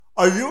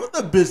Are you in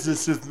the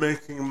business of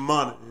making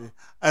money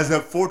as a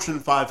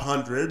Fortune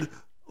 500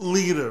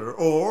 leader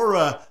or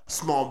a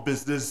small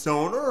business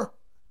owner?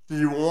 Do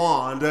you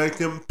want a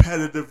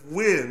competitive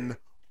win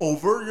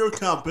over your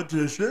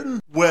competition?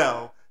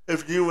 Well,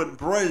 if you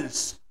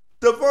embrace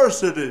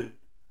diversity,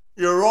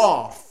 you're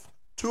off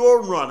to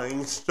a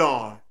running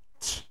start.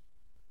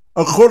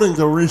 According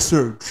to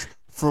research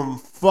from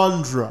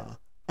Fundra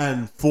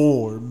and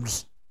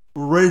Forbes,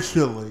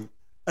 racially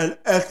and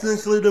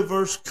ethnically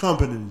diverse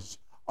companies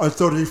are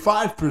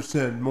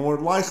 35% more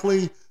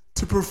likely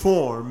to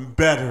perform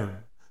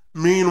better.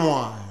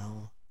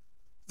 Meanwhile,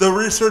 the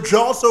research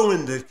also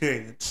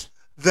indicates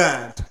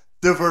that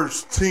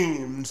diverse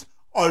teams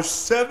are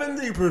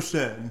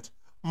 70%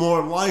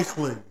 more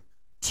likely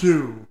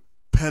to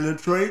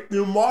penetrate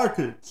new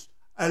markets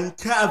and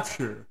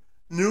capture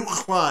new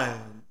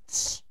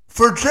clients.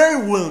 For Jay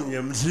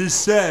Williams, he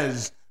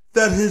says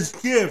that his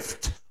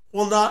gift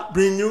will not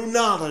be new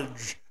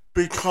knowledge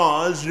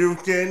because you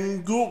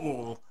can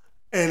Google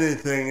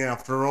anything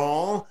after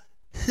all.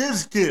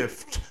 His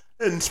gift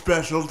and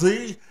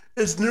specialty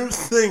is new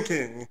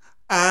thinking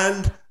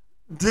and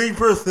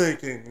deeper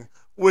thinking,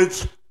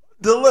 which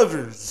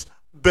delivers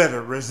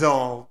better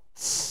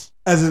results.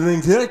 As an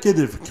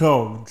executive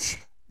coach,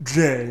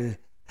 Jay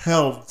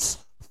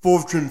helps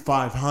Fortune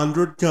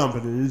 500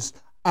 companies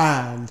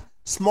and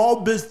small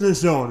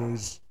business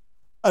owners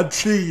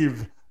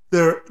achieve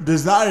their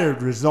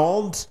desired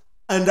results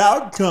and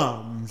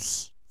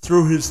outcomes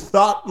through his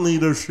thought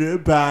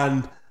leadership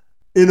and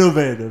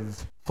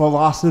innovative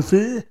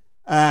philosophy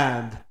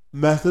and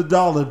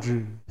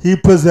methodology. He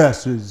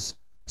possesses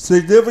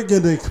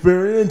significant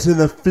experience in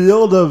the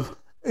field of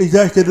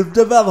executive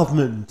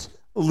development,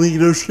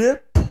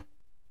 leadership,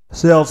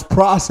 sales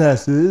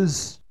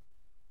processes,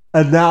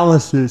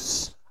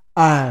 analysis,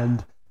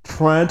 and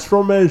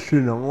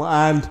transformational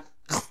and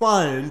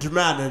client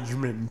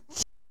management.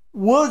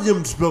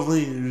 Williams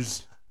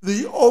believes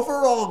the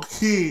overall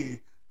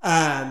key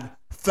and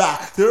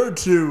factor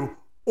to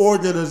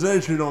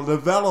organizational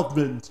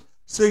development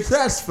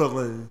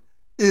successfully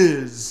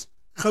is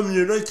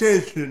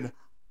communication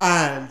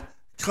and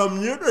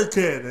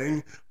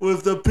communicating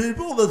with the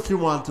people that you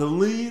want to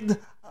lead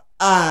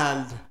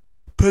and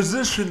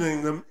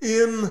positioning them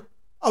in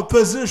a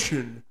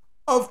position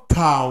of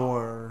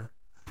power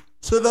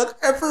so that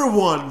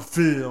everyone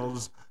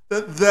feels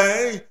that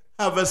they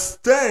have a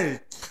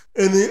stake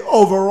in the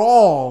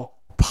overall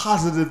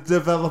positive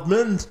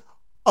development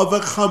of a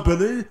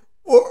company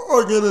or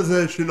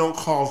organizational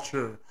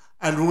culture.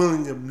 And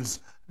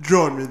Williams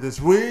joined me this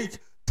week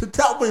to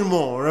tell me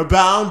more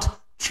about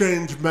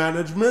change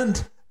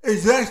management,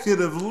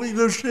 executive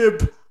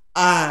leadership,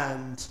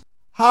 and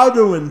how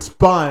to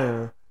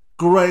inspire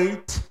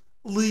great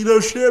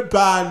leadership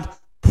and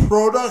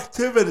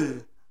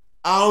productivity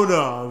out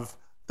of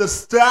the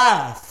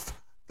staff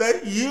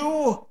that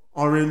you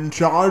are in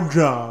charge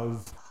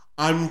of.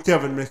 I'm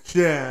Kevin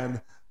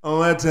McShann.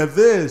 Let's have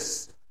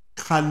this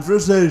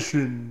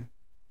conversation.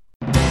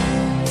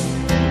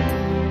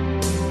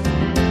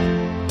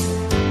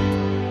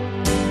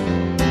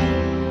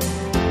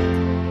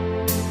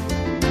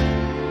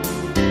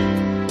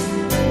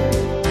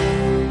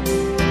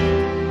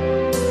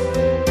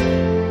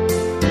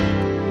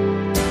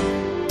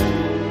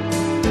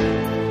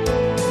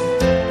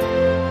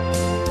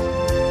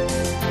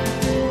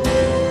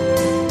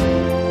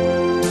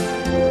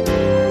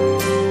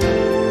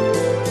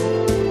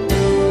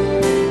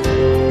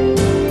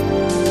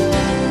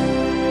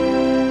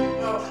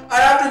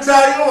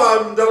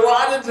 I'm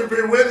delighted to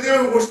be with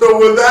you. So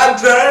with that,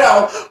 Jay,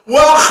 I'll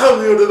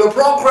welcome you to the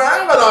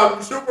program, and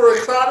I'm super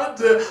excited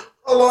to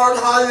learn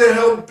how you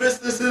help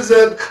businesses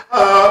and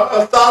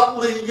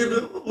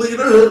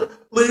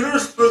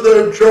leaders through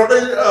their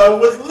journey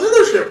with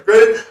leadership.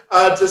 Great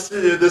to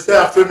see you this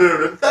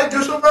afternoon, and thank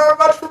you so very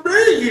much for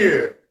being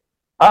here.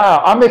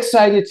 I'm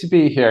excited to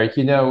be here.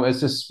 You know,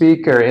 as a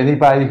speaker,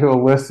 anybody who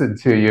will listen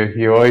to you,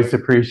 you always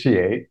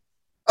appreciate.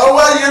 Oh,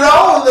 well, you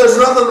know, there's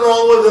nothing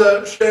wrong with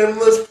a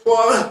shameless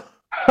plug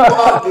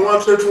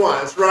once or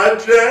twice, right,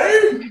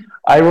 Jay?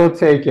 I will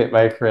take it,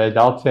 my friend.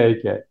 I'll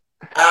take it.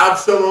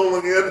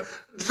 Absolutely. And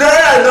Jay,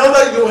 I know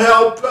that you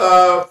help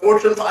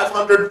Fortune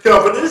 500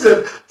 companies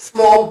and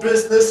small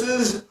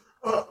businesses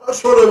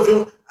sort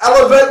of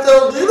elevate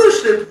their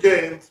leadership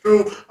game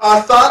through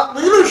thought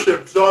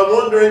leadership. So I'm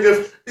wondering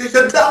if you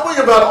can tell me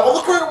about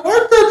all the great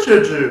work that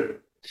you do.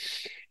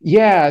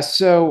 Yeah,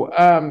 so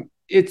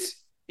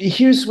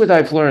here's what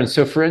I've learned.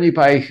 So for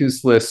anybody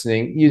who's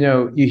listening, you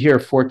know, you hear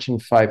Fortune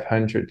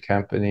 500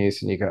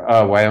 companies and you go,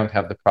 oh, well, I don't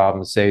have the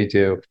problems they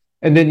do.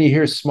 And then you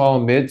hear small,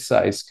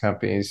 mid-sized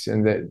companies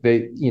and that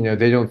they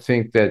don't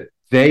think that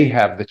they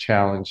have the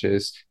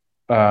challenges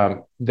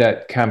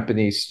that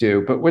companies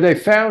do. But what I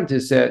found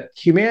is that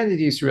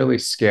humanity is really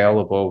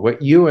scalable.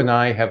 What you and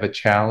I have a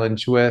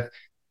challenge with,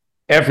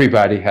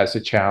 everybody has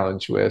a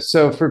challenge with.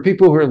 So for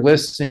people who are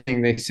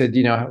listening, they said,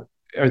 you know,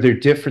 are there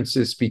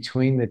differences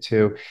between the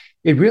two?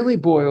 It really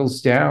boils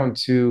down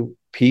to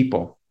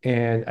people.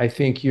 And I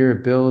think your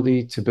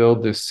ability to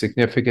build this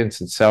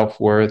significance and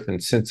self-worth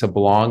and sense of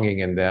belonging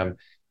in them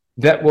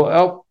that will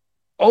help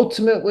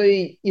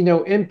ultimately,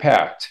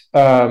 impact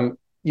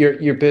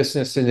your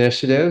business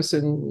initiatives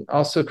and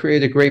also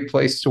create a great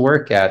place to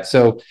work at.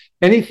 So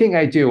anything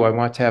I do, I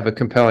want to have a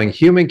compelling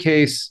human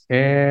case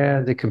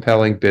and a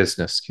compelling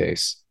business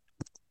case.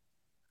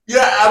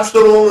 Yeah,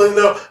 absolutely.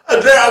 No,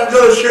 Jay, I'm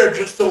going to share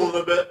just a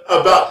little bit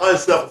about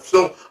myself.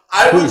 So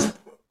I was Please.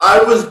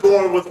 I was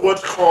born with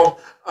what's called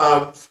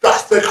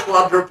spastic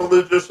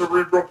quadriplegia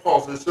cerebral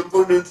palsy.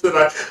 Simply means that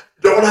I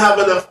don't have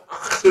enough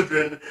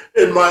oxygen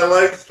in my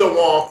legs to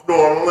walk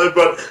normally.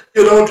 But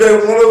Jay, one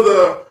of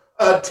the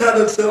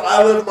tenets that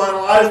I live my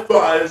life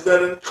by is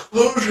that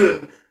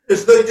inclusion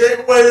is the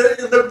gateway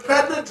to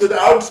independence. And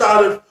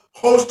outside of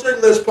hosting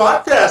this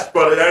podcast,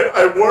 buddy,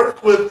 I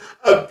work with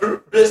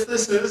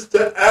businesses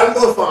to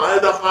amplify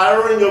the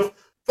hiring of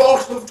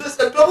folks with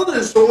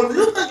disabilities. So when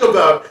you think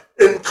about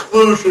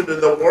inclusion in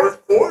the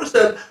workforce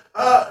and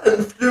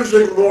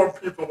infusing more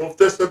people with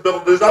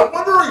disabilities, I'm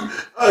wondering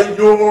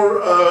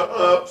your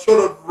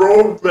sort of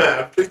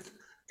roadmap to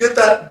get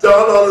that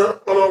done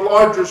on a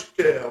larger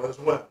scale as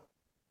well.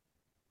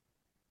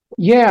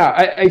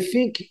 Yeah, I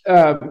think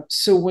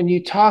so. When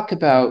you talk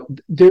about,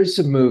 there's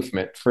a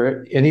movement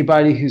for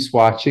anybody who's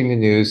watching the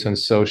news on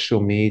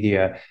social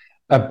media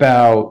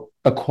about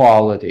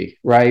equality,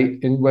 right?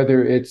 And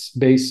whether it's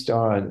based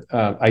on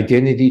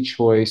identity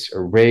choice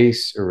or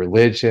race or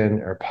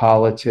religion or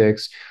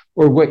politics,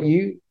 or what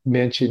you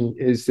mentioned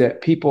is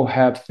that people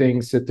have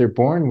things that they're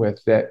born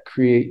with that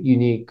create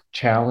unique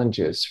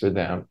challenges for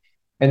them.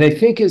 And I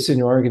think as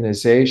an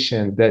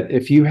organization, that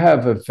if you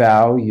have a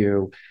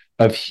value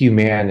of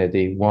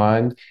humanity,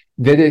 one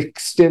that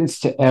extends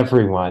to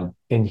everyone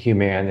in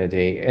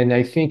humanity. And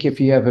I think if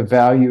you have a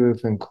value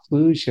of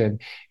inclusion,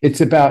 it's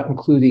about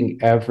including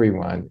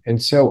everyone.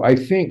 And so I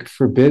think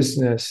for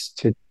business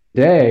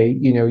today,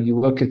 you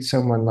look at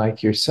someone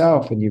like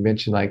yourself and you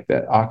mentioned like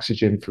that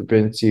oxygen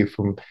prevents you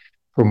from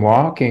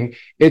walking.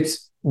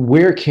 It's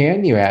where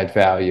can you add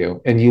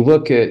value? And you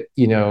look at,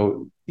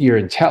 your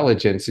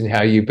intelligence and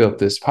how you built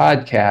this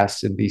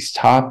podcast and these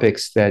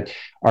topics that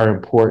are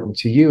important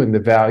to you and the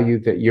value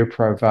that you're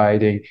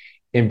providing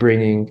in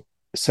bringing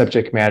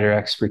subject matter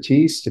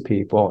expertise to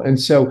people.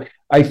 And so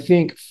I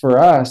think for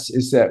us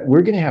is that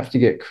we're going to have to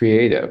get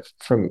creative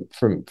from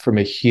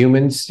a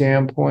human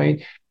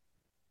standpoint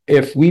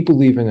if we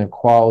believe in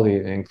equality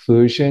and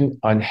inclusion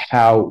on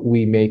how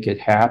we make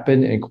it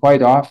happen. And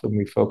quite often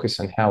we focus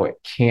on how it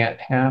can't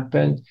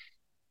happen,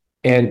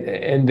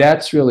 and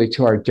that's really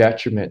to our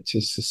detriment to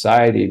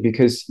society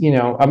because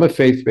I'm a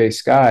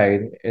faith-based guy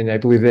and I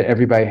believe that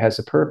everybody has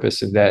a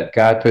purpose and that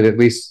God put at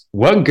least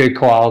one good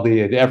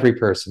quality in every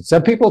person.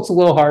 Some people it's a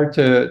little hard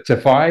to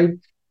find,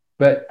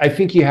 but I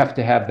think you have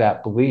to have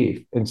that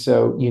belief. And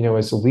so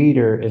as a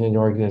leader in an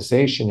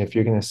organization, if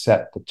you're going to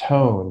set the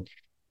tone,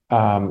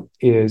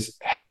 is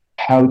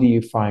how do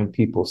you find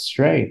people's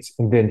strengths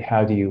and then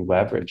how do you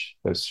leverage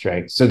those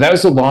strengths? So that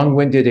was a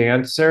long-winded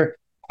answer.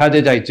 How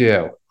did I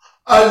do?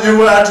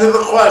 You answer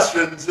the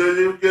question, so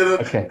you get an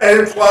Okay.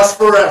 A plus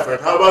for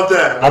effort. How about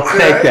that? I'll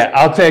take Okay. that.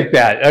 I'll take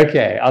that.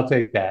 Okay, I'll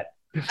take that.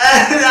 And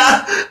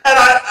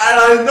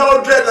I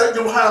know, Jen, that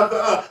you have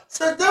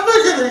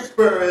significant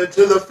experience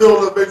in the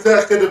field of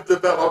executive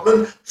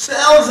development,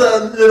 sales,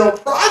 and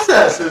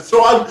processes.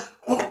 So I'm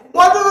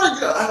wondering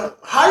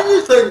how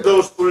you think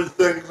those three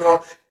things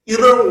are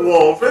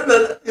interwoven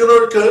and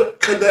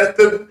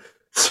interconnected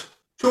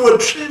to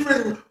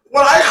achieving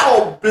what I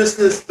call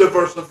business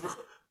diversification,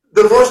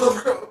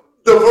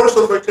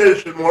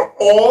 where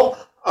all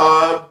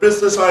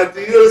business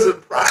ideas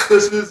and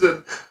practices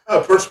and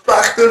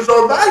perspectives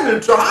are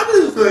valued. So, how do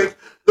you think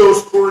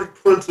those three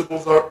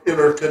principles are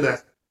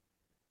interconnected?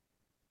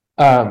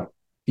 Um,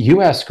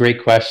 you ask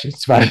great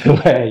questions, by the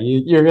way.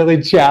 You're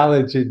really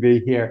challenging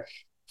me here.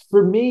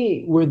 For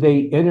me, where they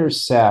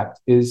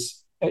intersect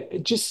is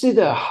just at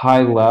a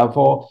high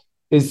level,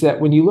 is that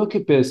when you look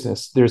at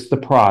business, there's the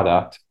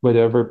product,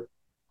 whatever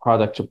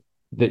product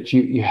that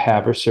you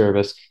have or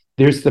service,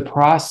 there's the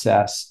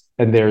process,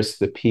 and there's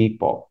the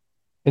people.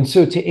 And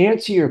so to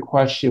answer your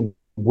question,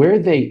 where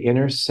they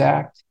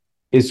intersect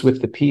is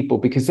with the people,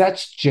 because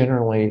that's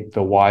generally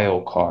the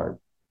wild card.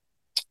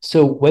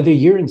 So whether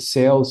you're in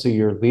sales or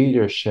your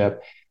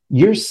leadership,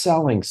 you're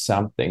selling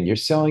something. You're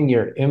selling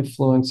your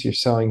influence, you're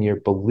selling your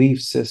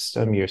belief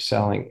system, you're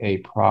selling a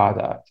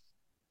product.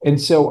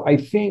 And so I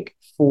think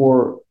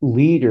for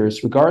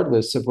leaders,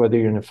 regardless of whether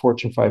you're in a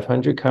Fortune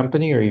 500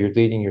 company or you're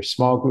leading your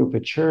small group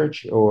at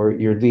church or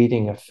you're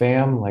leading a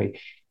family,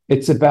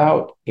 it's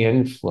about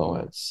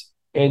influence.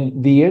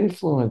 And the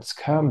influence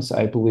comes,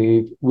 I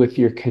believe, with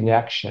your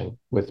connection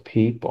with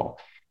people.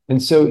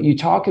 And so you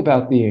talk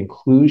about the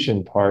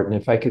inclusion part, and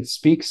if I could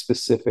speak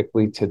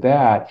specifically to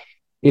that,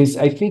 is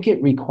I think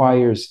it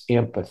requires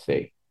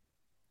empathy.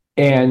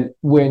 And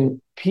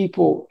when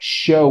people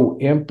show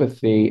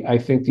empathy, I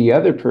think the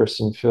other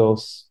person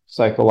feels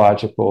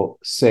psychological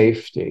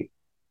safety.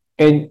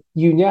 And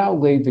you now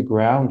laid the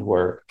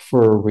groundwork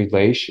for a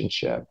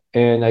relationship.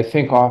 And I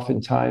think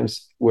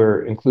oftentimes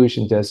where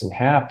inclusion doesn't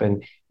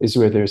happen is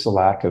where there's a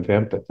lack of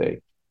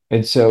empathy.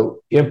 And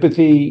so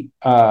empathy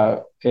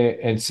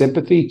and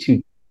sympathy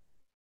to,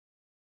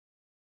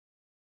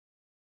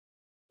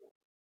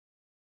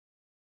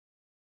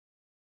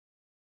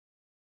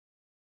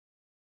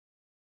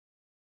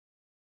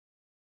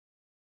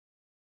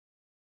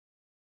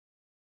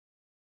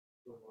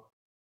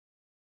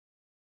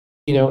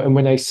 and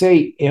when I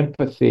say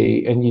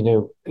empathy and,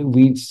 it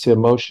leads to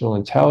emotional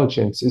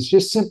intelligence, it's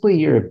just simply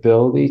your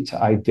ability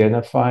to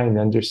identify and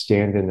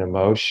understand an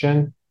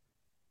emotion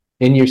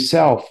in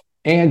yourself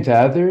and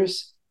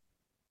others,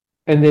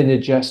 and then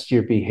adjust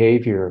your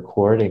behavior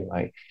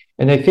accordingly.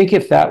 And I think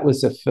if that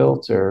was a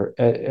filter,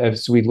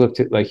 as we looked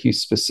at, like you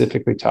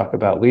specifically talk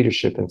about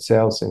leadership and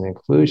sales and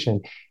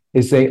inclusion,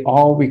 is they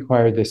all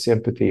require this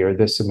empathy or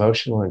this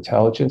emotional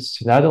intelligence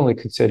to not only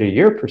consider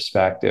your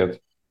perspective,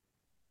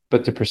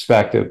 but the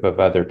perspective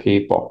of other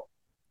people.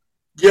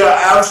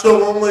 Yeah,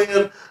 absolutely.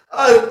 And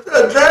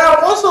Jay,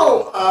 I'm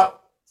also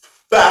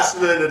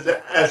fascinated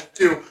to ask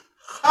you,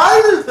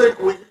 how do you think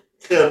we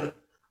can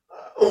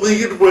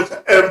lead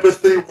with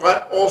empathy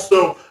while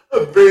also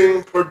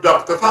being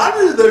productive? How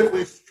do you think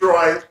we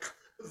strike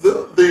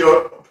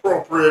the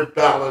appropriate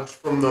balance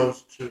from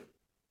those two?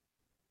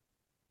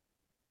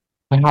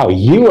 Wow,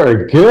 you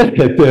are good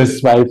at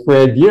this, my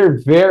friend.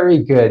 You're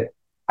very good.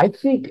 I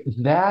think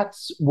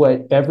that's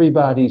what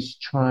everybody's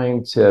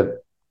trying to,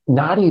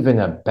 not even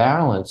a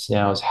balance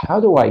now, is how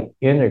do I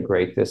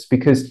integrate this?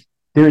 Because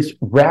there's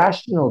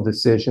rational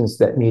decisions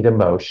that need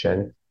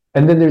emotion,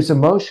 and then there's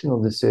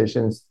emotional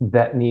decisions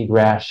that need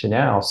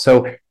rationale.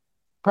 So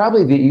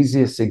probably the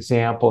easiest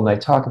example, and I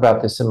talk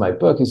about this in my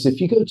book, is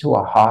if you go to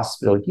a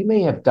hospital, you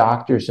may have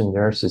doctors and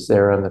nurses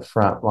there on the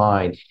front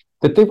line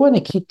that they want to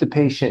keep the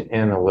patient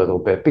in a little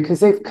bit because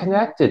they've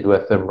connected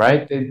with them,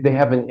 right? They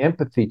have an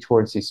empathy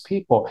towards these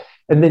people.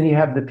 And then you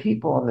have the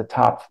people on the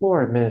top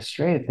floor,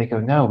 administrative, they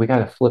go, no, we got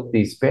to flip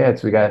these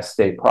beds, we got to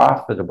stay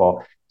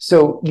profitable.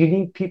 So you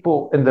need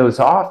people in those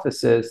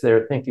offices that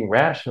are thinking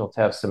rational to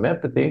have some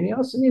empathy. And you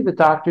also need the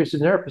doctors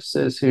and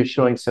nurses who are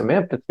showing some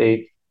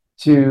empathy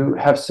to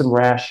have some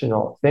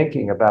rational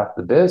thinking about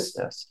the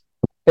business.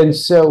 And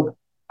so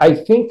I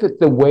think that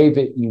the way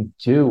that you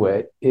do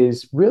it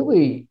is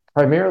really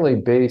primarily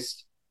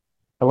based.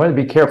 I want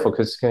to be careful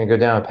because it's going to go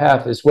down a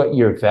path, is what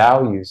your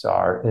values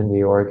are in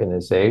the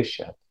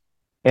organization.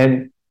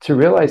 And to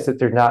realize that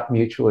they're not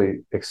mutually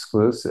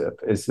exclusive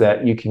is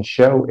that you can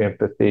show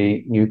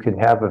empathy, you can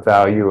have a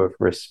value of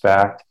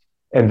respect,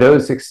 and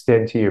those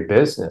extend to your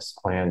business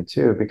plan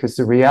too. Because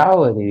the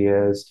reality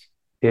is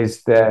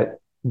that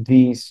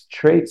these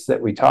traits that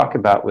we talk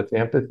about with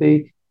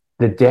empathy,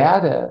 the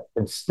data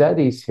and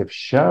studies have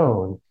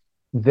shown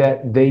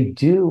that they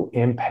do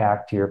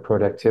impact your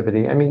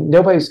productivity. I mean,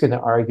 nobody's going to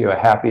argue a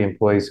happy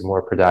employee is a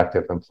more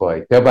productive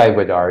employee. Nobody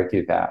would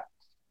argue that.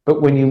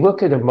 But when you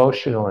look at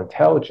emotional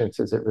intelligence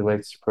as it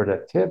relates to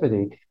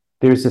productivity,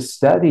 there's a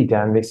study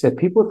done. They said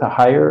people with a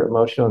higher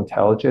emotional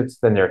intelligence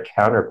than their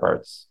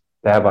counterparts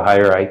that have a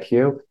higher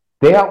IQ,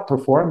 they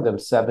outperform them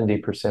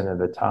 70% of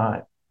the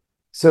time.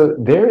 So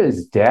there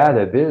is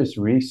data, there's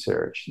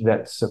research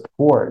that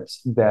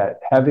supports that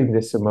having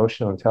this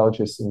emotional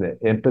intelligence and the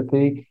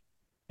empathy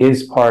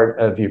is part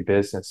of your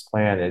business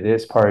plan. It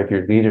is part of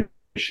your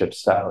leadership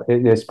style.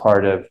 It is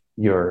part of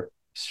your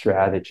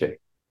strategy.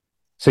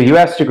 So you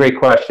asked a great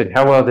question.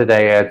 How well did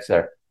I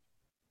answer?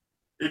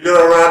 You get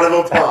a round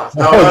of applause.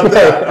 How about Okay,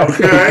 that?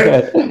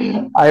 Okay. okay,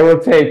 good. I will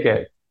take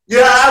it.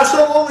 Yeah,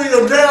 absolutely.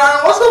 And then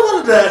I also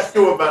wanted to ask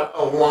you about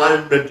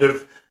alignment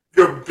of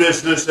your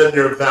business and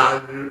your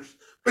values.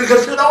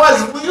 Because,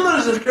 as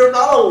leaders, if you're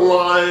not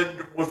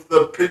aligned with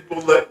the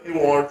people that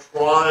you are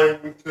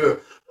trying to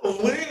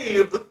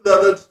lead,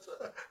 then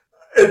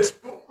it's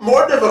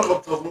more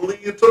difficult to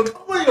lead. So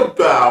tell me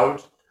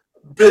about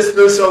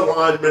business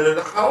alignment and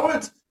how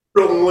it's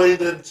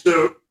related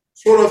to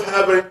sort of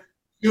having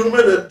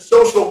human and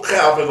social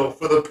capital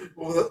for the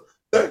people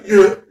that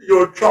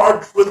you're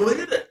charged with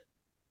leading.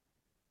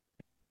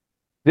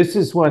 This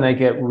is one I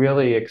get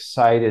really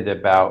excited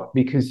about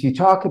because you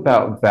talk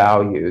about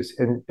values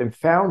and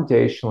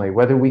foundationally,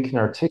 whether we can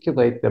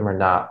articulate them or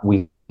not,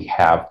 we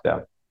have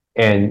them.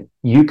 And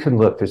you can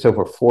look, there's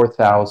over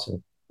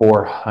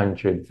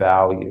 4,400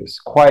 values.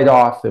 Quite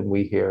often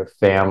we hear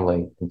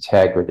family,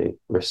 integrity,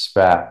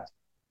 respect.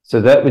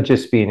 So that would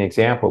just be an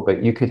example,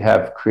 but you could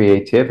have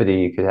creativity,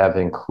 you could have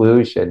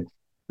inclusion,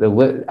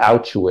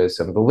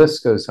 altruism, the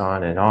list goes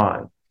on and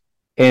on.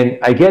 And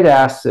I get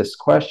asked this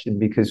question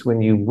because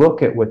when you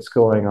look at what's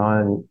going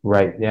on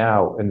right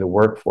now in the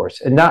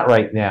workforce, and not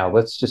right now,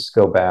 let's just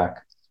go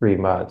back 3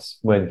 months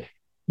when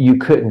you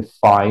couldn't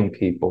find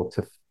people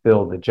to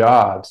fill the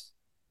jobs.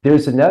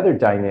 There's another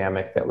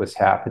dynamic that was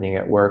happening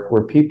at work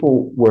where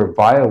people were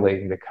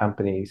violating the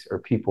company's or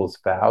people's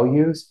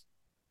values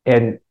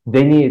and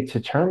they needed to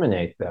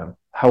terminate them.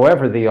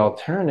 However, the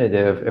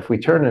alternative, if we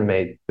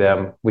terminate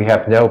them, we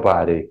have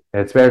nobody.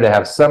 And it's better to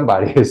have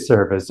somebody who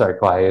service our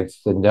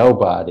clients than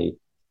nobody.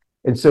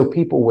 And so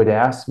people would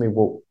ask me,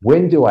 well,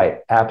 when do I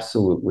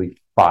absolutely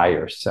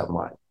fire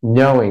someone,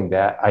 knowing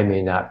that I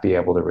may not be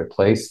able to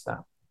replace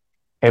them?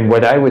 And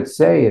what I would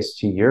say is,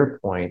 to your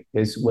point,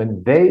 is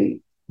when they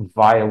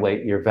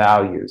violate your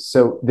values.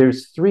 So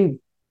there's three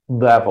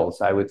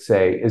levels, I would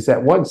say, is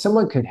that one,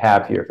 someone can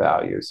have your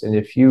values. And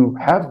if you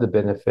have the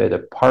benefit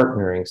of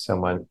partnering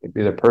someone,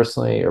 either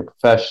personally or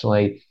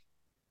professionally,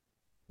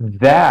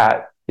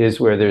 that is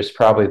where there's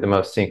probably the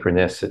most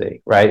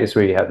synchronicity, right? Is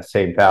where you have the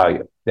same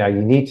value. Now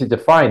you need to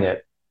define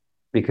it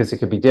because it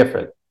could be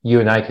different. You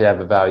and I could have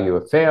a value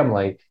of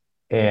family.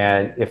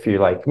 And if you're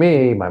like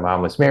me, my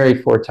mom was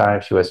married 4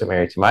 times. She wasn't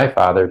married to my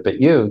father,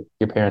 but your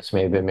parents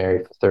may have been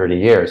married for 30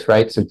 years,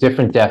 right? So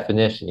different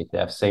definition. You could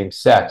have same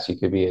sex, you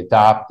could be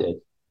adopted.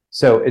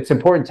 So it's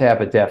important to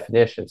have a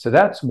definition. So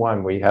that's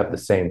one where you have the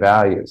same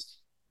values.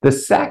 The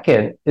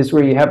second is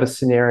where you have a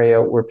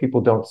scenario where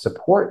people don't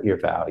support your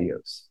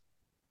values.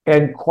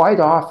 And quite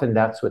often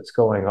that's what's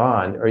going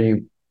on, or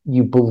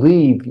you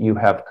believe you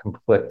have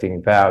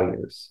conflicting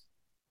values.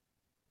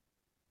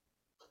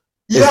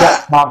 Is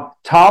Yeah. that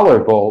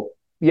tolerable?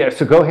 Yeah,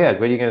 so go ahead.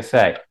 What are you going to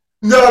say?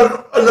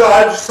 No, no,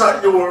 I just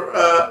thought you were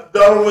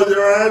done with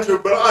your answer,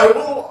 but I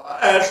will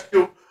ask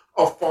you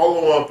a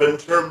follow up in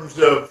terms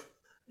of,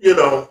 you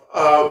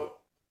know,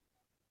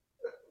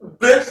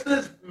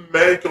 business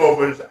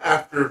makeovers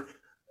after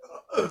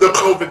the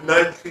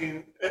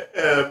COVID-19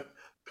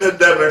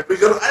 pandemic,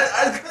 because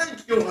I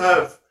think you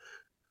have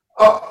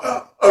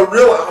a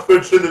real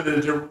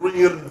opportunity to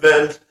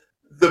reinvent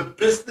the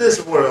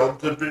business world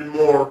to be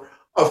more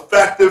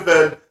effective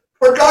and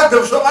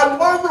productive. So I'm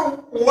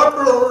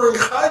wondering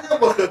how you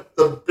look at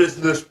the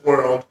business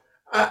world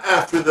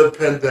after the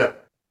pandemic.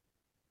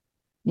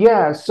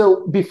 Yeah,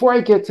 so before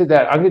I get to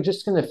that, I'm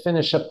just going to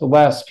finish up the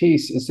last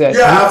piece is that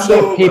Yeah, even though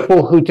absolutely.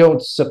 people who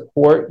don't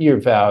support your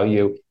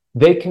value,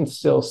 they can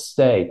still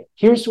stay.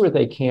 Here's where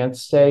they can't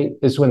stay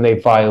is when they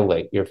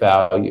violate your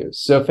values.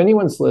 So if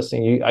anyone's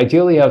listening, you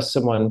ideally have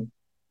someone,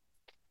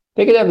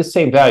 they could have the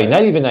same value,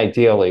 not even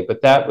ideally,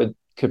 but that would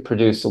could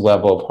produce a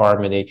level of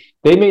harmony.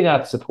 They may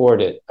not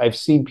support it. I've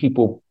seen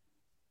people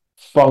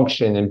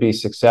function and be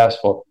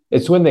successful.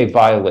 It's when they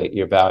violate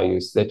your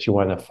values that you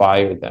want to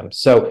fire them.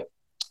 So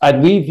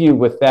I'd leave you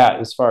with that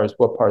as far as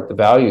what part the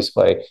values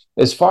play.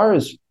 As far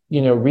as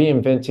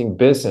reinventing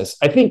business,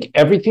 I think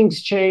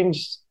everything's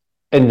changed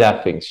and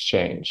nothing's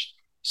changed.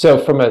 So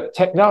from a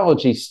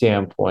technology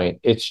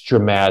standpoint, it's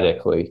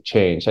dramatically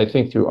changed. I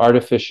think through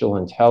artificial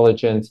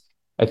intelligence,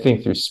 I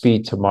think through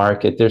speed to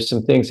market, there's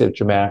some things that have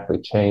dramatically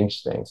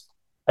changed things.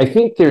 I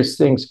think there's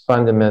things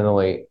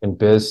fundamentally in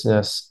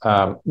business.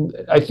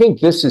 I think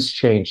this has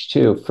changed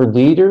too. For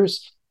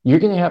leaders, you're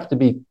going to have to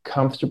be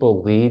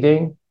comfortable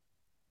leading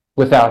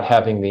without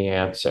having the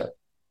answer.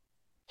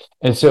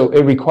 And so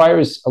it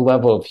requires a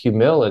level of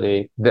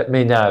humility that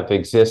may not have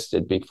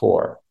existed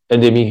before.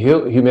 And I mean,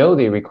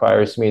 humility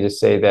requires me to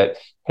say that,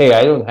 hey,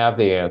 I don't have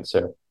the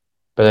answer,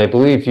 but I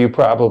believe you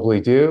probably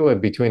do. And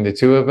between the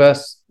two of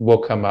us,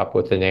 we'll come up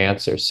with an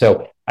answer.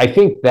 So I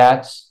think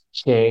that's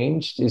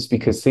changed is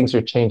because things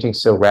are changing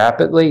so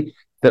rapidly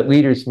that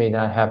leaders may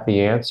not have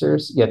the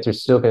answers, yet they're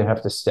still going to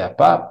have to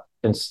step up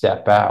and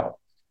step out.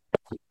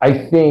 I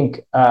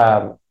think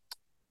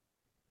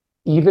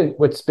even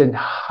what's been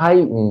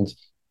heightened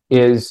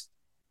is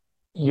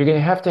you're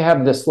going to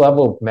have this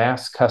level of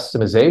mass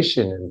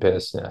customization in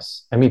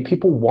business. I mean,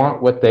 people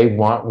want what they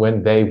want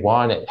when they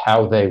want it,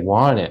 how they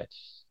want it.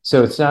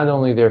 So it's not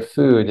only their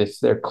food, it's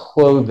their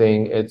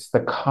clothing, it's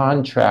the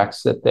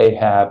contracts that they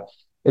have.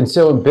 And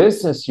so in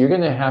business, you're going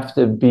to have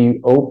to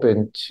be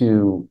open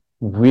to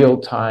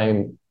real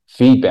time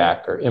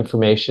feedback or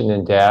information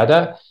and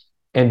data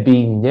and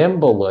be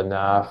nimble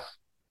enough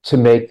to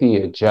make the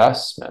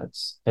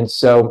adjustments. And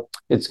so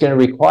it's going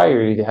to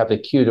require you to have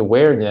acute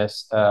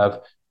awareness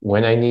of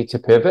when I need to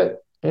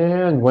pivot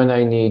and when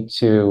I need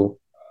to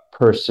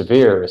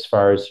persevere as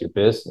far as your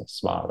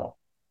business model.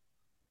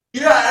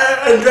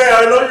 Yeah, and Jay,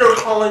 I know you're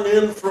calling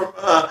in from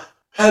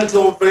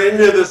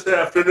Pennsylvania this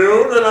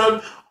afternoon, and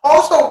I'm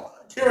also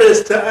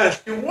curious to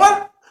ask you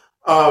what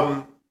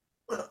um,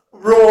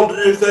 role do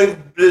you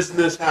think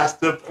business has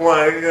to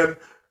play in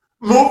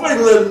moving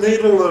the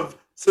needle of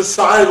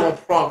societal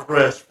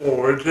progress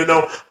forward? You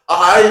know,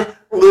 I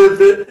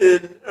live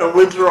in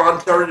Windsor,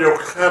 Ontario,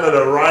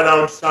 Canada, right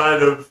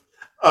outside of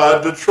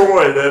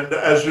Detroit, and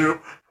as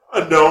you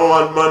know,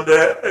 on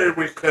Monday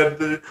we had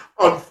the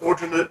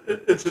unfortunate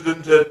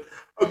incident at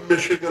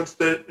Michigan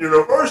State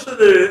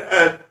University,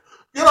 and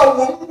you know,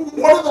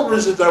 one of the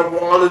reasons I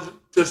wanted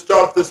to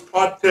start this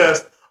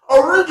podcast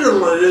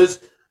originally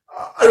is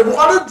I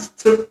wanted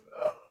to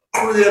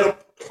create a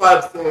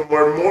platform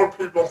where more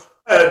people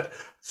had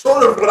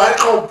sort of what I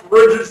call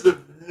bridges of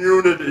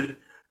unity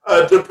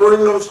to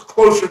bring us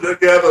closer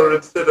together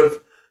instead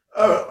of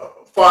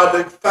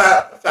finding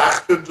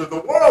factions of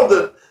the world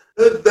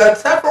that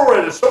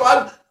separate us. So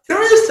I'm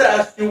curious to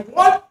ask you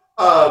what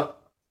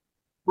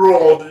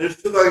role do you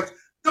feel like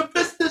the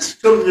business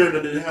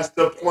community has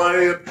to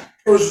play in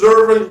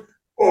preserving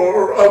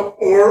or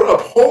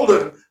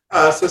upholding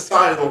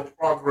societal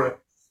progress?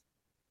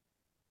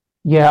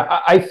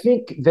 Yeah, I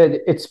think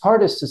that it's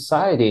part of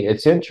society.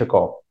 It's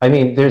integral. I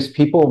mean, there's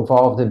people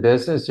involved in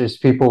business, there's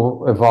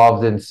people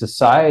involved in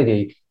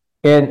society,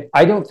 and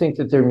I don't think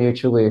that they're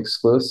mutually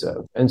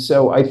exclusive. And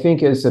so I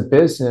think as a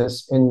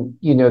business, and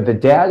the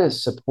data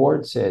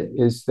supports it,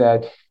 is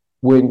that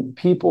when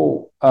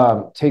people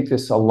take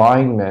this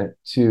alignment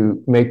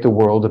to make the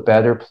world a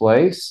better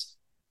place,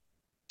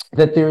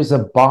 that there's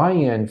a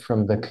buy-in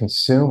from the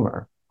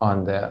consumer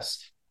on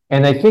this.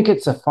 And I think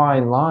it's a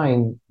fine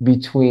line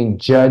between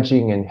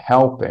judging and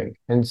helping.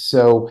 And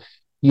so,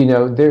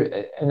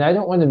 there, and I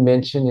don't want to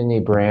mention any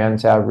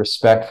brands out of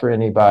respect for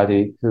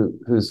anybody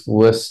who's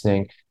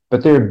listening,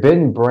 but there have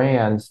been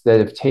brands that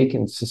have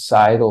taken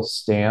societal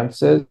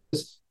stances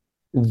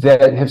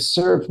that have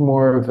served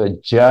more of a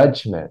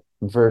judgment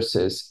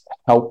versus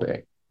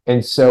helping.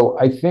 And so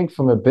I think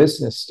from a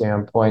business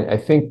standpoint, I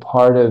think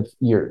part of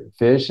your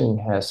vision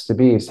has to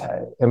be is,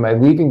 am I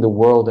leaving the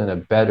world in a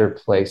better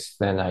place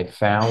than I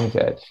found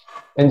it?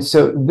 And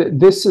so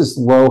this is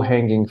low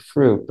hanging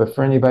fruit. But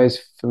for anybody who's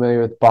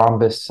familiar with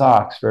Bombas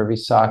socks, for every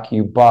sock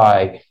you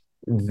buy,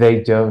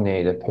 they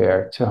donate a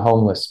pair to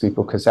homeless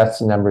people because that's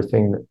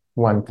the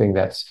one thing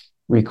that's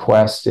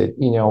requested.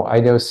 I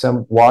know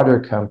some water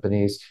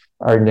companies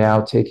are now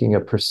taking a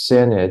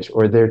percentage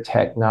or their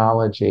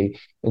technology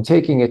and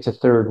taking it to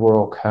third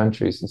world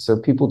countries. And so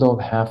people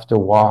don't have to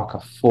walk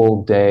a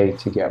full day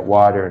to get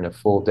water and a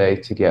full day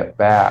to get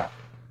back.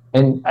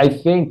 And I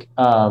think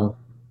um,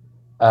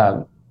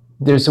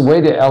 there's a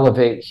way to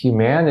elevate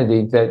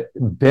humanity that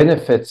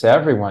benefits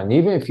everyone.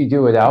 Even if you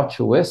do it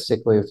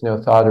altruistically with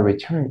no thought of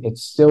return,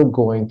 it's still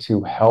going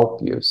to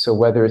help you. So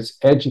whether it's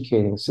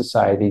educating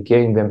society,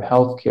 getting them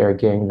healthcare,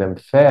 getting them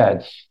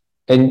fed,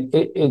 and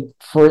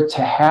for it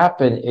to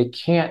happen, it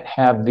can't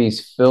have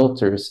these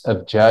filters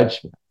of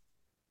judgment.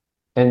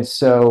 And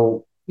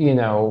so,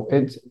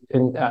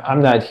 and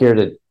I'm not here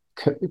to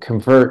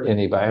convert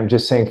anybody. I'm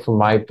just saying from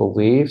my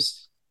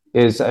beliefs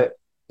is,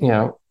 you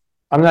know,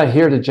 I'm not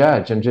here to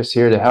judge. I'm just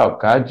here to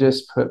help. God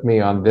just put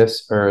me on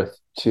this earth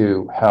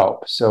to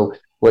help. So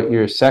what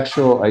your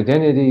sexual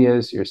identity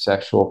is, your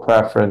sexual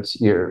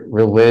preference, your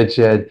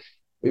religion,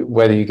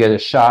 whether you get a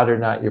shot or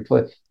not,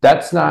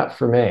 that's not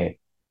for me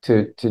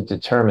to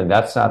determine.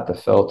 That's not the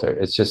filter.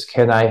 It's just,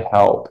 can I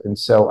help? And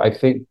so I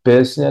think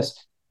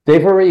business,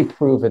 they've already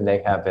proven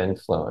they have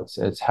influence.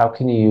 It's how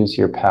can you use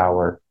your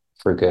power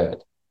for good?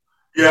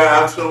 Yeah,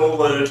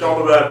 absolutely. It's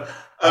all about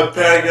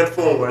paying it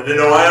forward.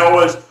 I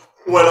always,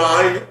 when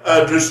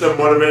I do some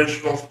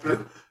motivational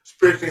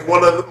speaking,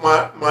 one of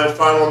my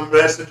final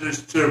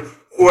messages to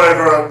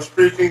whoever I'm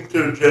speaking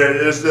to, Jay,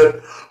 is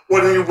that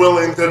what are you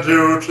willing to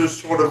do to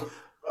sort of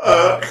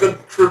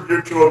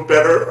contribute to a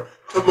better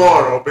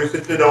tomorrow? Because,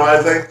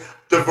 I think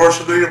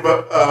diversity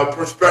of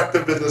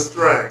perspective is a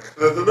strength,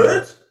 isn't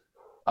it?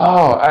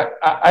 Oh,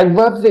 I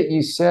love that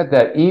you said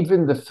that.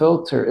 Even the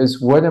filter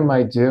is what am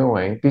I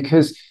doing?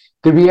 Because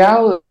the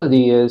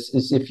reality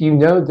is if you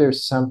know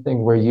there's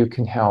something where you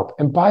can help,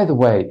 and by the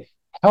way,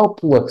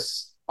 help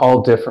looks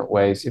all different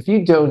ways. If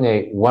you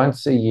donate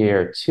once a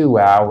year, 2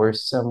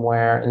 hours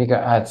somewhere, and you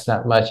go, it's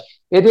not much.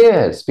 It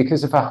is,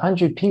 because if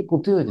 100 people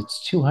do it,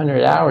 it's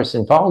 200 hours,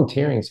 and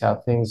volunteering is how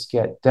things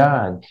get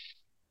done.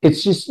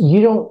 It's just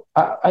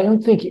I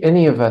don't think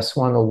any of us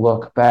want to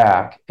look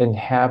back and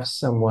have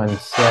someone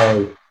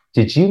say,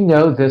 did you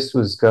know this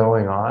was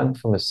going on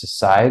from a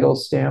societal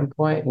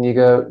standpoint? And you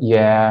go,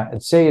 yeah,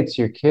 and say it's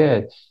your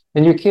kid,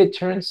 and your kid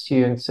turns to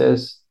you and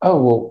says,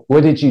 oh, well,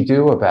 what did you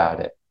do about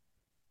it?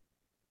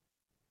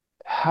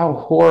 How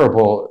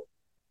horrible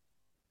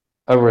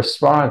a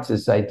response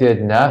is, I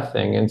did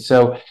nothing. And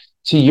so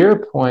to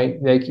your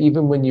point, like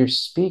even when you're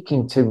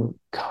speaking, to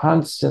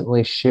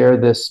constantly share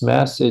this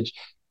message,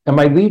 am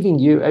I leaving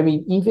you? I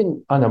mean,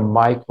 even on a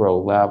micro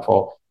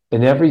level,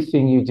 in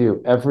everything you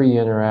do, every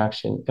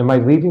interaction, am I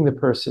leaving the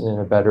person in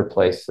a better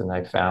place than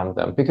I found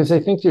them? Because I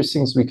think there's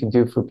things we can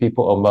do for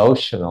people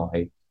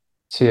emotionally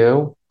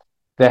too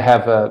that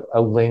have a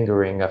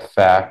lingering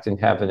effect and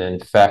have an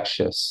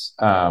infectious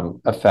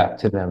effect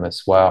to them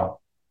as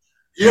well.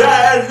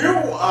 Yeah, and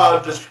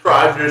you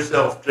describe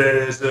yourself,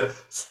 Jay, as a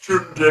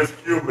student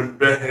of human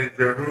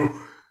behavior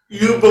who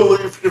you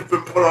believe you've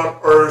been put on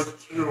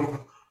earth to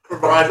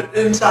provide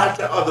insight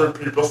to other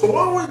people. So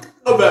when we think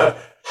about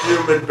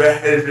human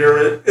behavior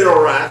and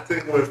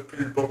interacting with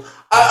people,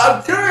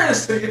 I'm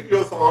curious to get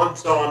your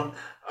thoughts on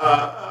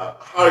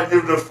how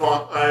you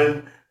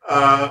define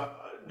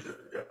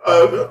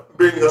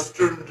being a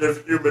student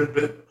of human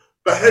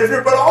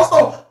behavior, but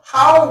also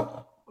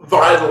how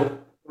vital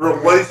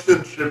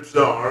relationships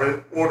are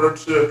in order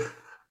to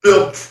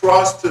build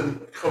trust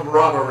and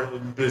camaraderie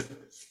in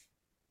business.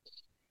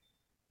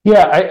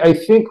 Yeah, I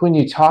think when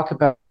you talk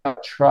about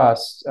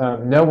trust,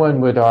 no one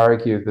would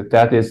argue that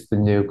that is the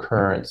new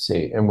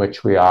currency in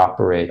which we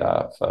operate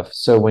off of.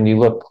 So when you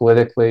look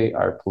politically,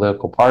 our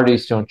political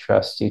parties don't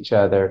trust each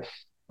other.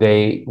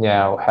 They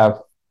now have,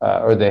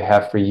 or they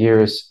have for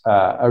years,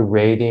 a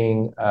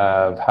rating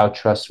of how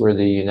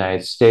trustworthy the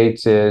United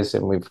States is,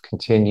 and we've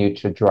continued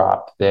to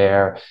drop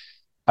there.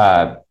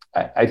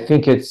 I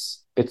think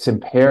it's it's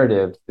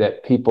imperative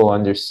that people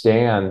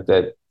understand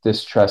that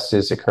this trust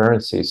is a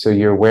currency. So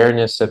your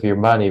awareness of your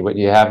money, what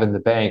you have in the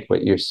bank,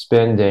 what you're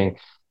spending,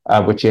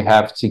 what you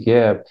have to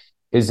give,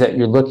 is that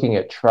you're looking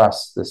at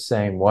trust the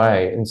same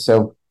way. And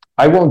so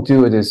I won't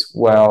do it as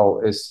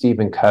well as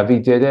Stephen Covey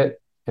did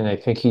it, and I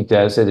think he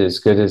does it as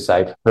good as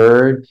I've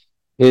heard.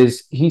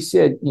 Is he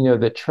said,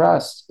 the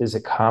trust is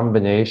a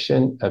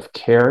combination of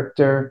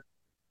character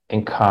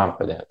and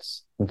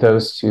competence,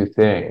 those two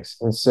things.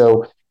 And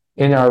so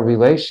in our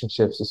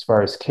relationships, as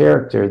far as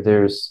character,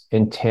 there's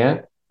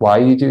intent, why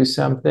you do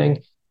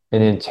something,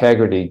 and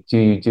integrity. Do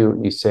you do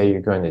what you say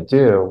you're going to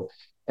do?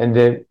 And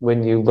then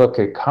when you look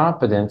at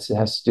competence, it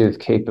has to do with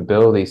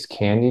capabilities.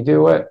 Can you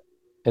do it?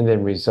 And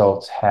then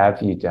results,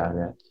 have you done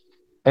it?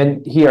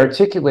 And he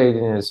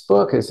articulated in his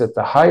book is that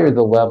the higher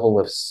the level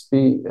of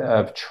speed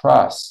of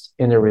trust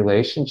in a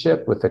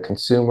relationship with a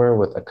consumer,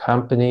 with a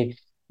company,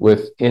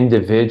 with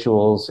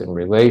individuals and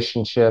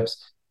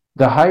relationships,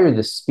 the higher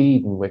the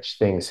speed in which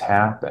things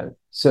happen.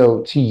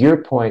 So to your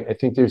point, I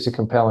think there's a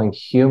compelling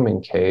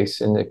human case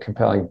and a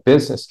compelling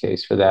business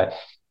case for that.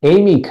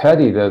 Amy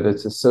Cuddy, though,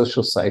 that's a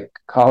social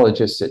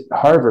psychologist at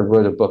Harvard,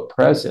 wrote a book,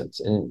 Presence.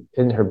 And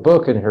in her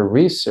book and her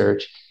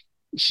research,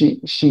 she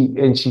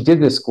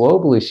did this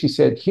globally. She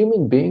said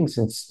human beings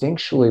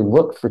instinctually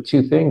look for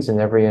two things in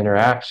every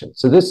interaction.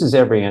 So this is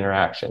every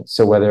interaction.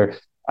 So whether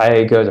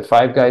I go to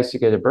Five Guys to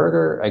get a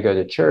burger, I go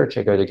to church,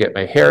 I go to get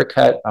my hair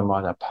cut, I'm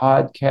on a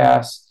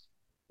podcast,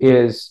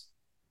 is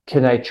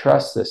can I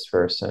trust this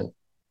person?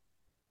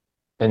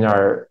 And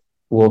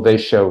will they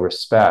show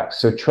respect?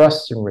 So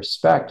trust and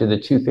respect are the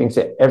two things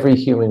that every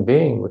human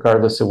being,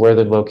 regardless of where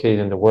they're located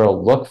in the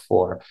world, look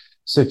for.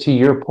 So to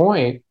your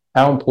point,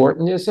 how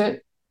important is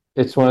it?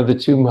 It's one of the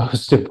two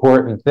most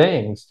important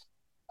things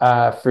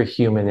for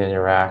human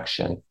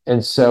interaction.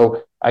 And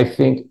so I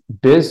think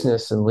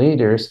business and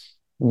leaders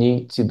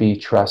need to be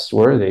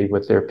trustworthy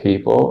with their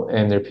people,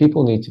 and their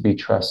people need to be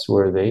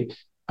trustworthy.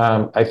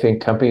 I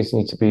think companies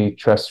need to be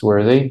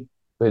trustworthy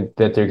that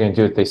they're going to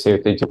do what they say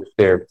what they do with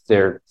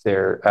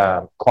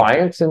their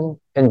clients,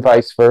 and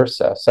vice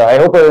versa. So I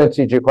hope I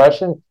answered your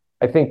question.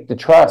 I think the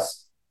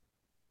trust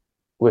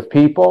with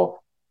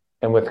people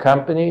and with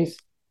companies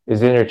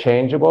is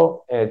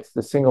interchangeable. It's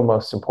the single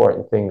most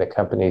important thing that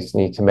companies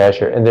need to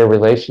measure in their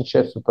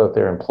relationships with both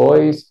their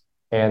employees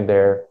and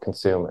their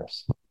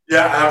consumers.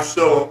 Yeah,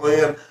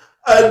 absolutely.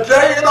 And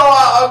Jay,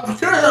 I'm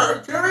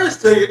curious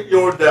to get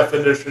your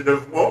definition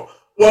of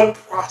what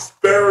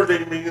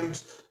prosperity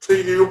means to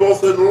you,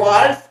 both in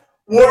life,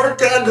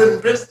 work, and in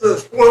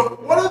business. What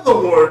does the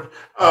word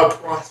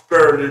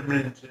prosperity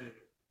mean to you?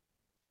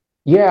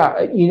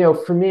 Yeah,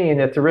 for me,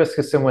 and at the risk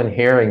of someone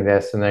hearing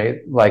this and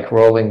they like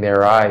rolling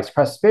their eyes,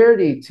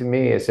 prosperity to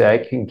me is that I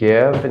can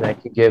give and I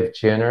can give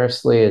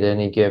generously at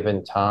any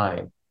given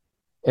time.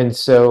 And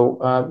so,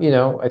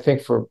 I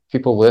think for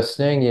people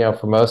listening,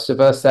 for most of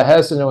us, that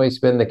hasn't always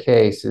been the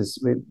case.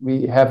 Is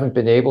we haven't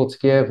been able to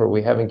give, or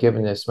we haven't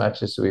given as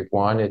much as we've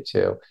wanted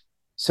to.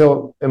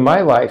 So in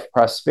my life,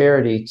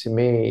 prosperity to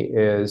me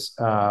is,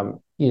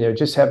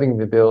 just having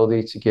the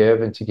ability to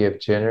give and to give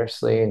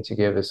generously and to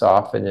give as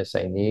often as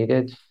I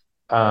needed.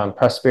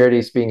 Prosperity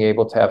is being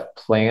able to have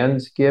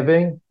planned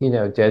giving,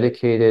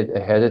 dedicated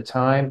ahead of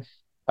time,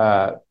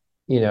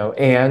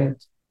 and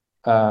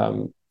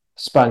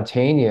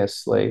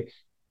spontaneously.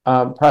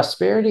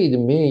 Prosperity to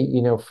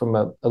me, from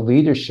a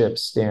leadership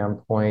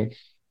standpoint,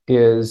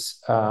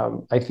 is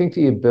I think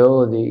the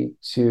ability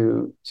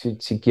to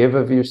give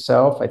of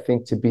yourself. I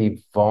think to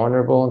be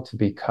vulnerable and to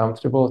be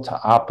comfortable, to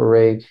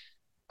operate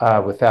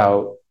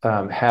without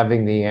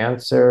having the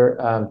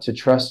answer, to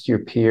trust your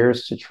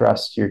peers, to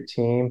trust your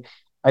team.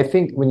 I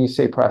think when you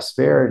say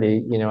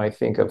prosperity, I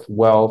think of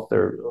wealth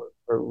or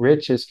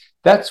riches.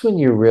 That's when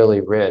you're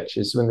really rich,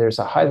 is when there's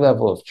a high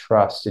level of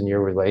trust in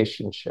your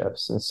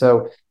relationships. And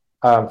so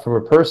from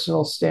a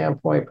personal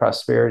standpoint,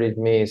 prosperity to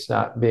me is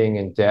not being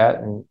in debt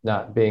and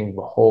not being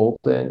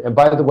beholden. And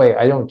by the way,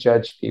 I don't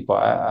judge people.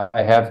 I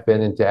have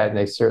been in debt, and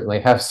I certainly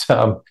have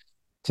some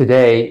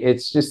today.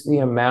 It's just the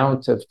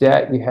amount of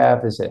debt you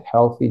have. Is it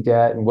healthy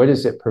debt? And what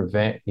does it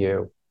prevent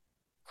you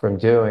from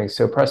doing?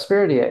 So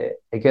prosperity,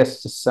 I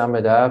guess to sum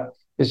it up,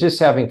 is just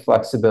having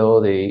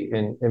flexibility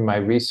in my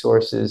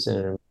resources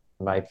and in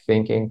my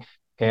thinking.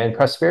 And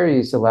prosperity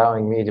is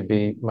allowing me to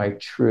be my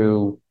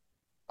true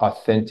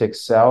authentic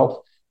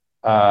self,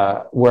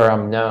 where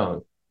I'm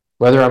known.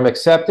 Whether I'm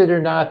accepted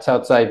or not, it's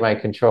outside my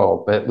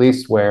control, but at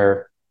least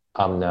where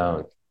I'm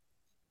known.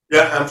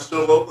 Yeah,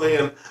 absolutely.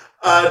 And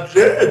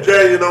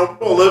Jay,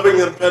 living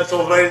in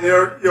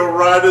Pennsylvania, you're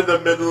right in the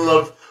middle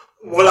of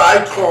what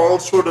I call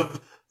sort of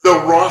the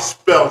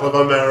Rust Belt of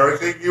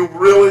America. You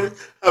really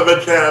have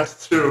a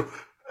chance to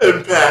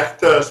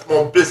impact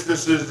small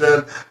businesses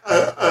and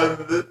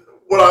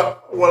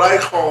what I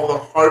call the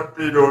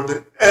heartbeat or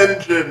the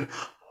engine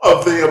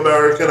of the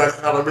American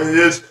economy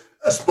is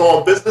a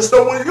small business.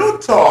 So when you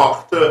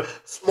talk to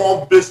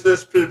small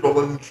business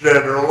people in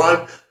general,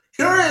 I'm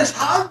curious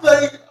how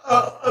they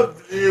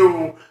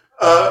view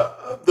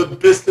the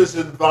business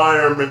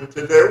environment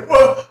today.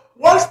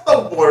 What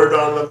what's the word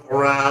on the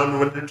ground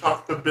when you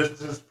talk to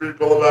business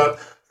people about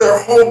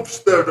their hopes,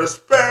 their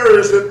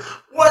despairs, and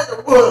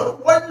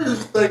what do you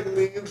think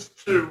needs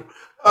to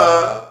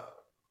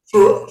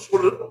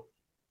sort of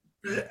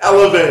be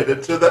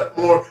elevated so that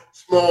more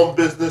small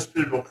business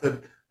people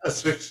can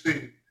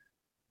succeed?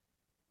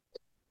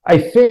 I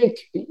think,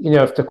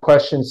 if the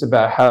question's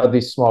about how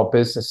these small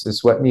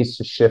businesses, what needs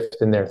to shift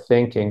in their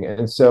thinking.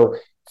 And so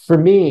for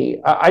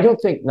me, I don't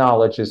think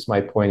knowledge is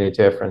my point of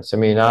difference. I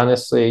mean,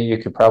 honestly, you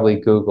could probably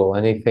Google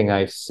anything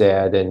I've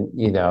said and,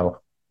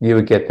 you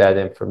would get that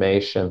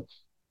information.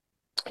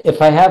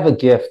 If I have a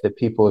gift that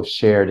people have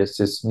shared, it's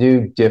this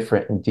new,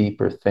 different, and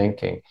deeper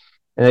thinking.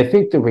 And I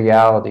think the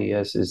reality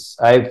is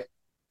I've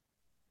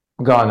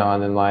gone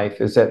on in life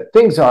is that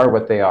things are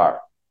what they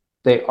are.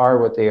 They are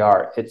what they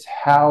are. It's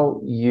how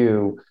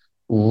you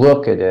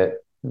look at it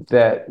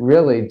that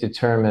really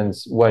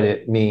determines what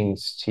it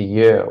means to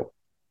you.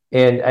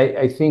 And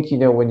I think,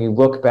 when you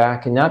look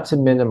back, and not to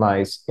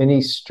minimize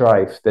any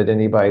strife that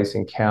anybody's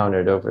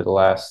encountered over the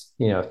last,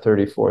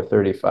 34,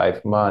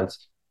 35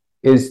 months,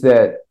 is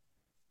that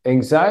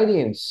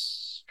anxiety and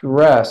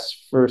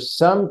stress, for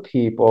some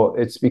people,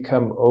 it's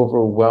become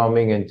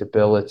overwhelming and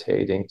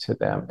debilitating to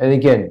them. And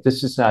again,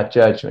 this is not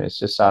judgment, it's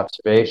just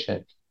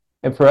observation.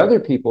 And for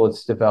other people,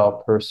 it's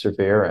developed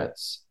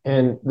perseverance.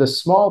 And the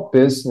small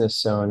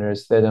business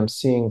owners that I'm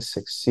seeing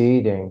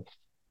succeeding,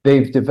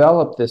 they've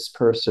developed this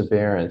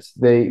perseverance.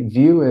 They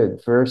view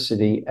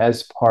adversity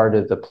as part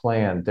of the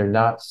plan. They're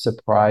not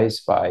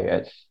surprised by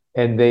it.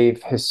 And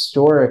they've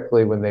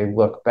historically, when they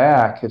look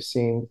back, have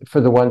seen, for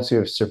the ones who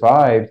have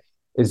survived,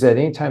 is that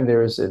anytime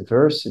there is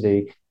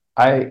adversity,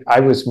 I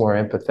was more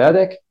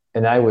empathetic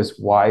and I was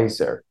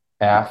wiser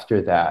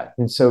after that.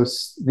 And so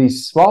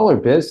these smaller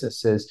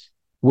businesses,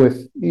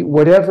 with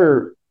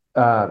whatever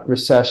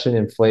recession,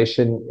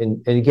 inflation,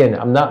 and again,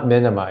 I'm not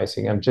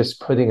minimizing, I'm just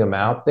putting them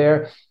out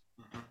there.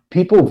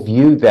 People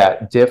view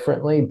that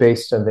differently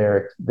based on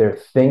their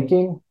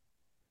thinking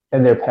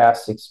and their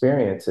past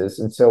experiences.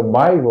 And so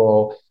my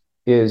role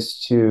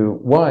is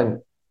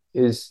one,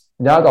 is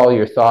not all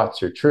your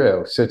thoughts are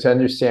true. So to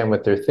understand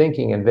what they're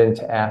thinking and then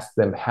to ask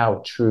them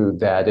how true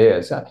that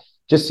is.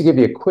 Just to give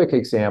you a quick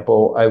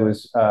example, I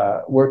was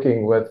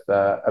working with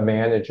a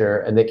manager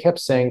and they kept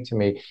saying to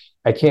me,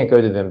 I can't go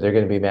to them, they're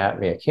going to be mad at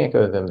me. I can't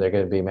go to them, they're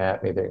going to be mad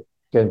at me. They're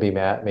going to be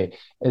mad at me.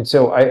 And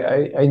so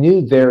I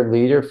knew their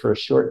leader for a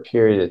short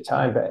period of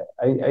time, but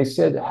I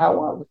said,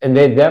 and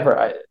they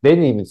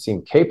didn't even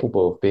seem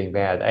capable of being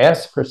mad. I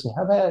asked the person,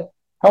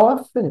 how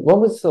often, when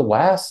was the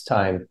last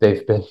time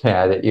they've been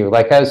mad at you?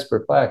 Like, I was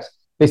perplexed.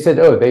 They said,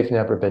 oh, they've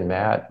never been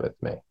mad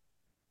with me.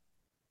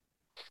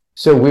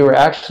 So we were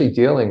actually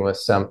dealing with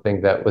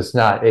something that was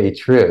not a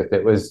truth.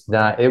 It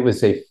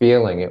was a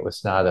feeling. It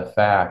was not a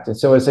fact. And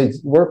so as I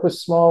work with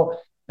small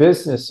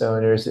business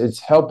owners, it's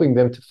helping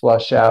them to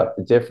flush out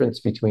the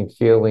difference between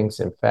feelings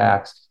and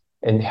facts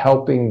and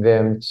helping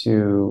them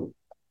to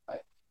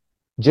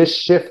just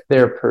shift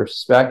their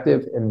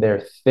perspective and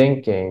their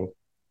thinking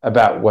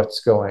about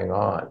what's going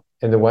on.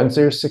 And the ones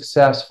that are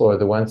successful are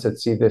the ones that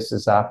see this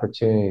as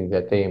opportunity,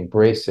 that they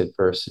embrace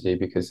adversity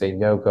because they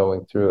know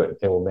going through it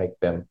will make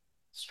them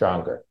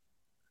stronger.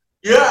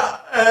 Yeah,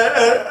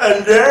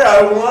 and Jay,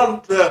 I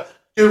want to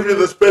give you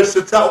the space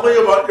to tell me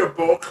about your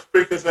books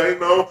because I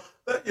know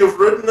that you've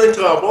written a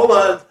couple,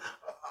 and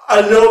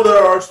I know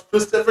there are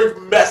specific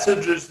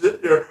messages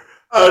that you're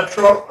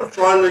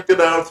trying to get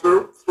out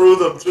through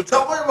them. So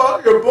tell me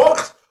about your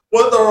books,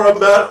 what they're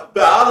about,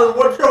 and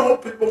what you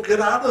hope people get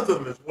out of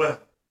them as well.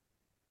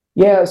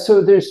 Yeah,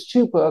 so there's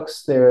two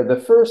books there. The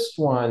first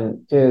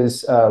one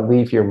is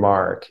Leave Your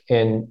Mark.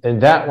 And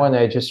that one,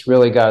 I just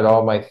really got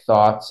all my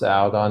thoughts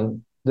out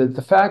on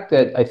the fact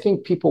that I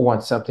think people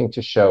want something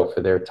to show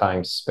for their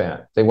time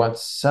spent. They want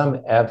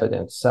some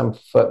evidence, some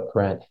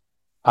footprint.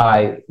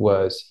 I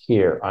was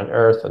here on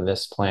Earth, on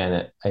this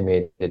planet. I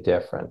made a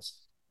difference.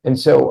 And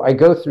so I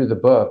go through the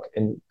book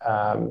and,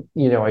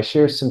 I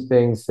share some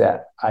things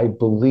that I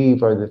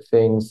believe are the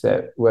things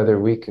that, whether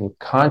we can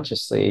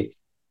consciously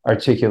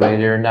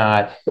articulated or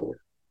not,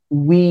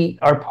 we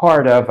are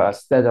part of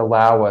us that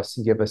allow us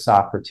and give us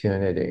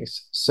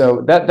opportunities.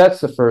 So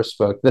that's the first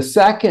book. The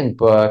second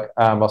book,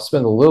 I'll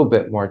spend a little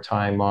bit more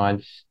time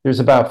on. There's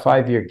about a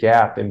 5-year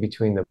gap in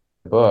between the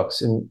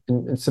books, and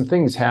some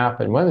things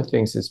happen. One of the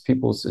things is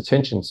people's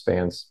attention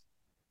spans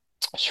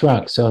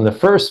shrunk. So in the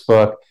first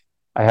book,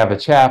 I have a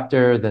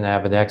chapter, then I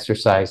have an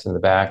exercise in the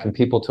back, and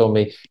people told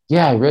me,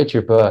 yeah, I read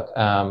your book.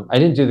 I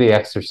didn't do the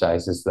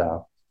exercises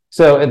though.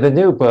 So in the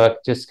new book,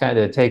 just kind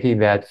of taking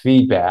that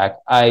feedback,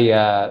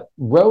 I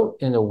wrote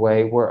in a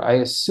way where I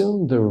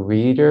assumed the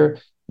reader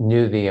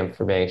knew the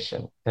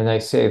information. And I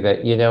say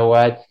that, you know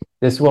what,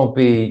 this won't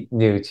be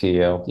new to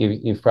you.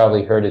 You've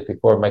probably heard it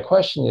before. My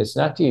question is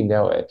not, do you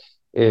know it,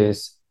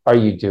 is, are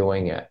you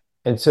doing it?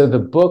 And so the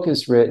book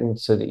is written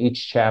so that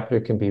each chapter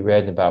can be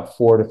read in about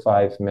 4 to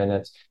 5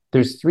 minutes.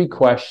 There's 3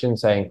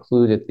 questions I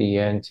include at the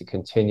end to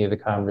continue the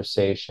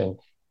conversation.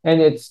 And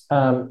it's,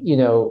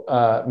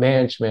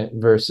 management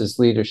versus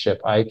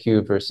leadership,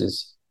 IQ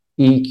versus,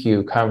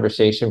 EQ,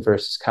 conversation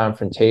versus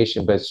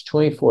confrontation, but it's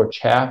 24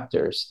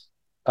 chapters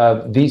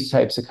of these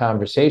types of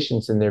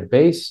conversations, and they're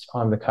based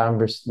on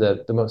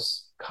the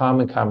most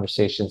common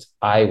conversations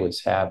I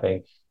was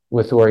having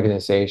with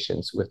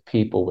organizations, with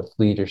people, with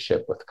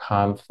leadership, with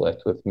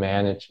conflict, with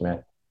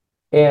management.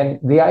 And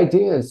the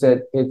idea is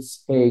that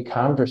it's a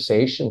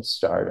conversation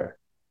starter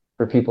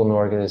for people in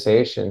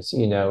organizations,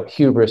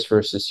 hubris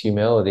versus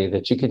humility,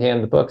 that you could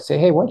hand the book, say,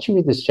 hey, why don't you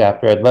read this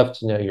chapter? I'd love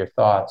to know your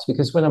thoughts.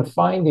 Because what I'm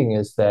finding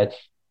is that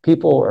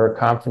people are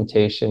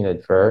confrontation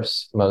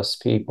adverse,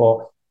 most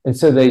people. And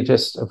so they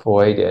just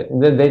avoid it.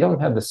 And then they don't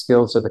have the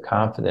skills or the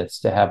confidence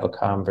to have a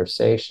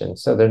conversation.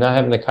 So they're not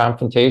having the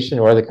confrontation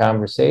or the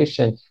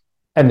conversation,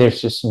 and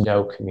there's just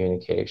no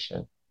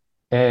communication.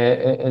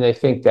 And I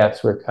think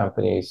that's where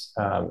companies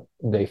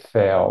they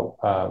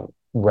fail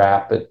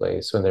rapidly.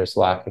 Is when there's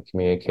lack of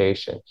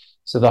communication.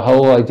 So the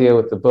whole idea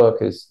with the book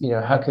is,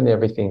 how can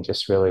everything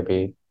just really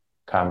be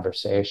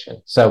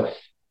conversation? So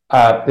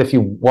if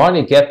you want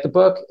to get the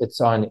book, it's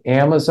on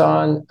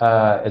Amazon.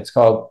 It's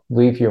called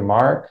Leave Your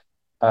Mark.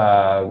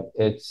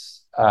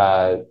 It's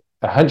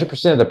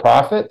 100% of the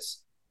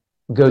profits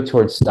go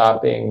towards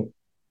stopping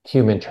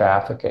human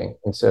trafficking.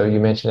 And so you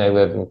mentioned I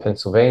live in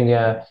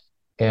Pennsylvania.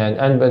 And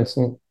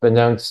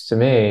unbeknownst to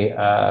me,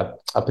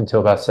 up until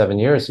about 7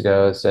 years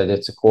ago, is that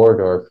it's a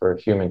corridor for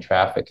human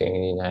trafficking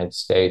in the United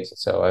States.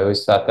 So I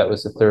always thought that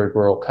was a third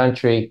world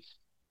country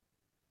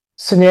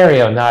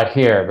scenario, not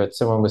here, but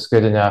someone was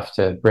good enough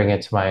to bring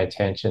it to my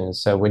attention.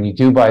 So when you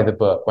do buy the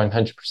book,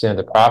 100% of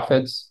the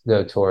profits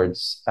go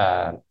towards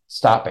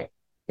stopping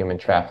human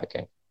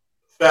trafficking.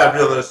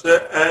 Fabulous.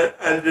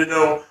 And in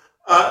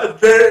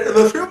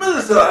the few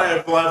minutes that I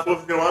have left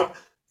with you, I'm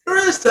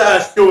curious to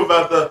ask you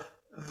about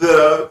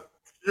the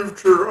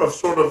future of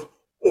sort of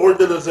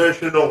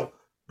organizational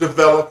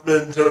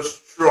development or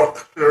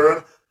structure,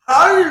 and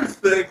how you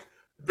think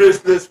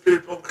business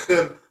people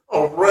can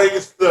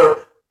erase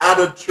their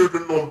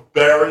attitudinal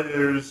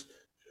barriers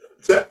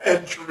to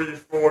entry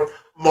for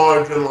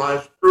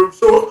marginalized groups.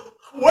 So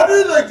what do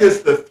you think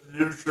is the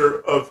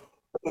future of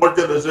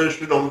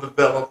organizational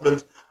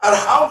development, and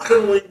how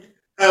can we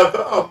have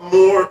a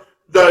more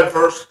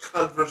diverse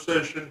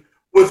conversation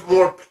with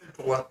more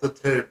people at the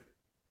table?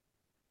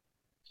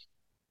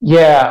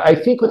 Yeah, I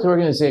think with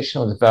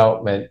organizational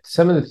development,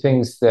 some of the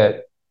things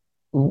that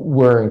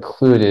were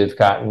included have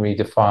gotten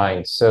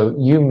redefined. So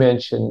you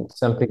mentioned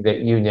something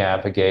that you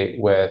navigate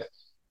with.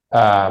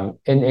 And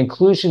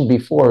inclusion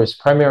before was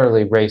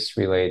primarily race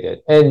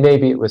related, and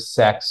maybe it was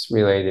sex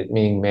related,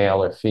 meaning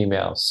male or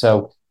female.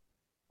 So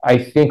I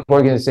think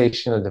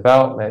organizational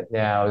development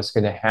now is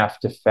going to have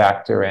to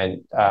factor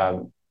in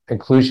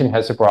inclusion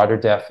has a broader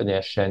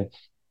definition.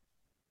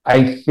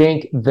 I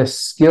think the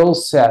skill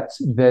sets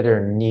that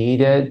are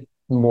needed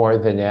more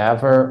than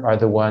ever are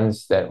the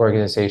ones that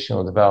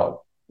organizational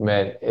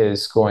development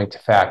is going to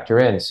factor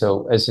in.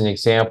 So, as an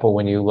example,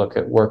 when you look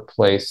at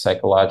workplace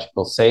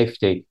psychological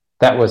safety,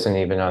 that wasn't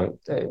even on,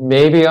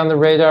 maybe on the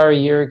radar a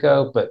year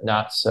ago, but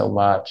not so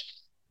much.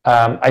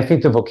 I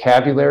think the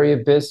vocabulary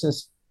of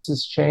business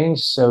has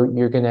changed. So,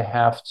 you're going to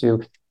have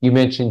to, you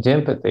mentioned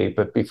empathy,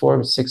 but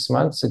before 6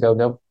 months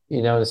ago,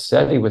 a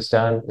study was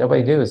done,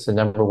 nobody knew it's the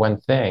number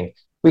one thing.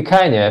 We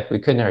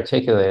couldn't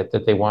articulate it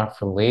that they want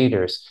from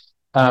leaders.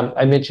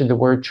 I mentioned the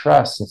word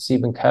trust, and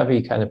Stephen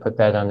Covey kind of put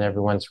that on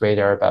everyone's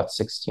radar about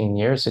 16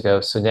 years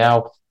ago. So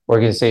now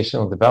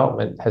organizational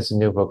development has a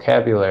new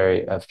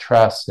vocabulary of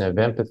trust and of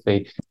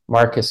empathy.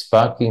 Marcus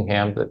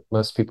Buckingham, that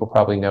most people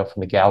probably know from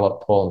the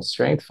Gallup poll and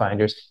Strength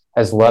Finders,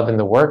 has love in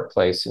the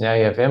workplace. And now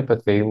you have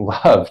empathy,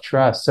 love,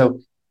 trust.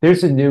 So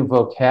there's a new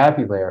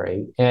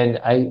vocabulary. And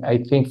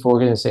I think for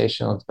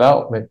organizational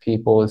development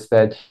people is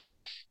that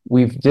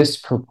we've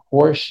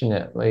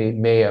disproportionately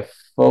may have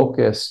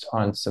focused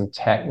on some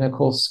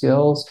technical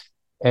skills,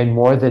 and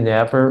more than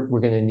ever we're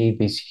going to need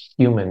these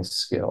human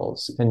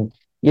skills. And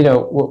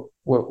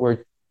what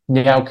we're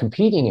now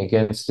competing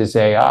against is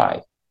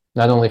AI,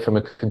 not only from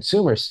a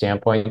consumer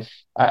standpoint.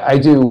 I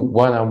do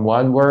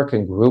one-on-one work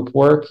and group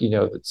work,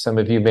 that some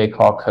of you may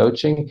call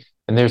coaching,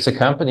 and there's a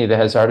company that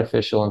has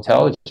artificial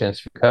intelligence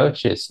for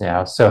coaches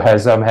now. So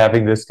as I'm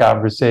having this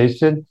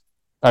conversation,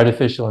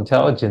 artificial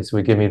intelligence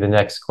would give me the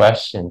next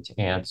question to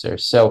answer.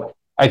 So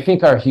I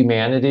think our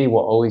humanity will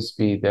always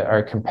be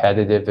our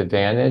competitive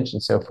advantage.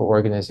 And so for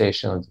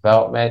organizational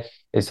development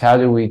is how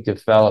do we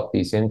develop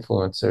these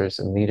influencers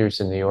and leaders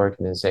in the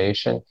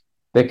organization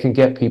that can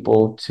get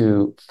people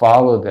to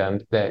follow them,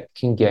 that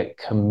can get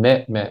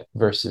commitment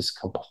versus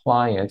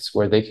compliance,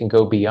 where they can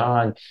go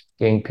beyond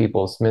getting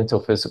people's mental,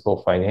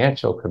 physical,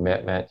 financial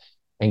commitment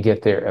and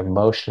get their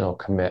emotional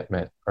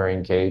commitment or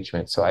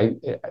engagement. So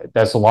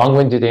that's a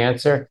long-winded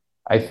answer.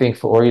 I think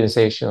for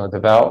organizational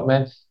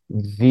development,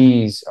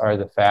 these are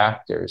the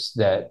factors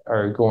that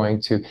are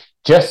going to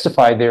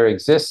justify their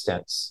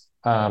existence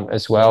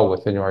as well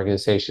within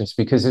organizations,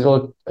 because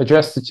it'll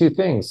address the two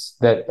things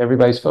that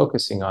everybody's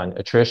focusing on: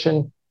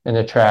 attrition and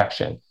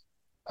attraction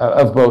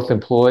of both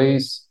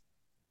employees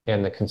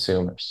and the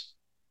consumers.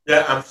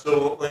 Yeah,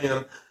 absolutely.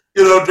 And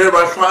Jay,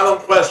 my final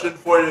question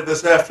for you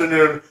this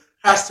afternoon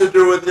has to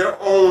do with your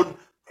own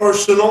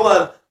personal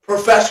and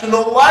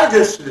professional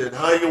legacy and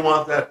how you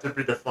want that to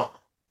be defined.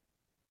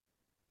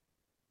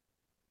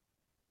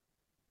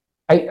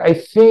 I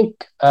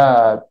think,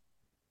 and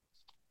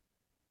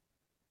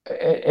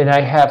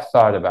I have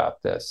thought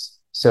about this,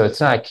 so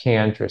it's not a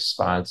canned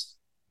response,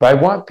 but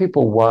I want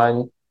people,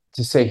 one,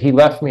 to say he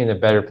left me in a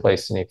better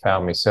place than he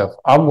found me. So if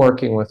I'm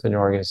working with an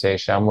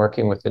organization, I'm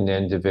working with an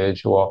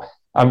individual,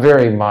 I'm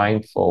very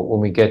mindful when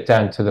we get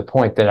down to the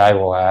point that I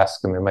will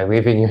ask them, am I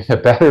leaving you in a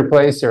better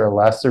place or a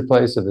lesser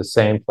place or the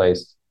same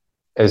place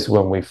as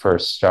when we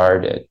first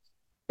started?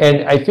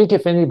 And I think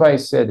if anybody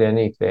said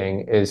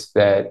anything, is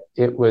that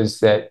it was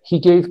that he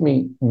gave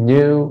me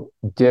new,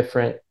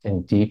 different,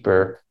 and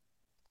deeper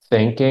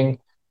thinking,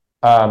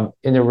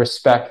 in a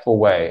respectful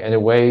way, in a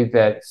way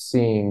that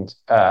seemed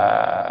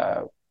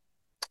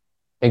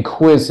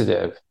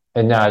inquisitive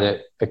and not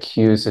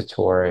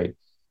accusatory.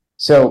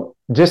 So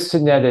just to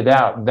net it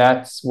out,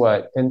 that's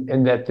what,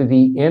 and that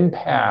the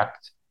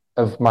impact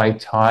of my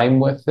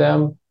time with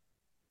them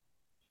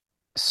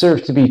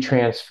served to be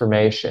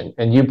transformation.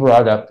 And you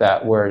brought up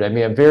that word. I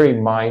mean, I'm very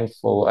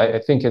mindful. I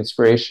think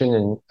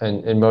inspiration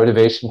and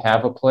motivation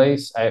have a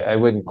place. I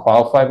wouldn't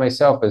qualify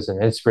myself as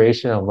an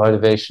inspirational,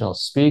 motivational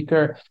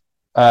speaker.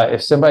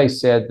 If somebody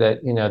said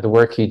that, the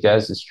work he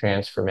does is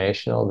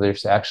transformational,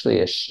 there's actually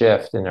a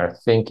shift in our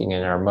thinking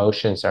and our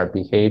emotions, our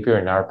behavior,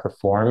 and our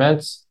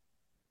performance.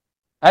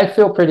 I'd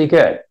feel pretty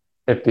good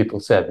if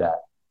people said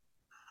that.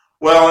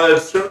 Well,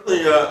 it's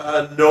certainly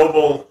a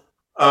noble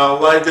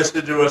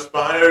legacy to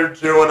aspire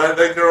to, and I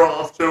think you're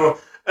off to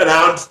an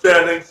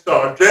outstanding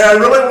start. Jay, I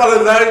really want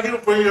to thank you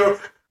for your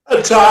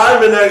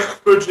time and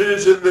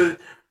expertise in the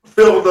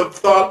field of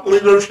thought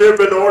leadership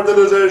and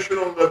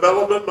organizational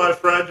development, my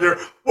friend. Your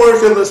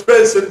work in the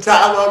space and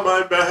time on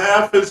my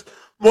behalf is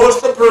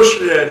most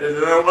appreciated,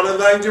 and I want to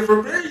thank you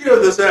for being here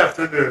this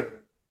afternoon.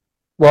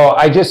 Well,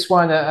 I just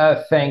want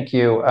to thank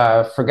you.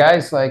 For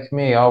guys like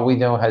me, all we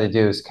know how to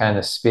do is kind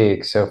of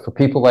speak. So for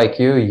people like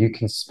you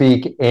can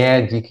speak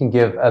and you can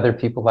give other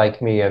people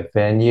like me a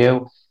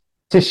venue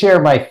to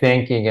share my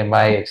thinking and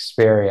my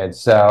experience.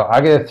 So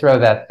I'm going to throw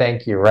that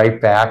thank you right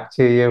back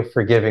to you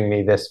for giving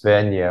me this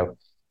venue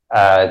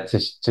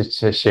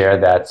to share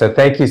that. So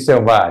thank you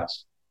so much.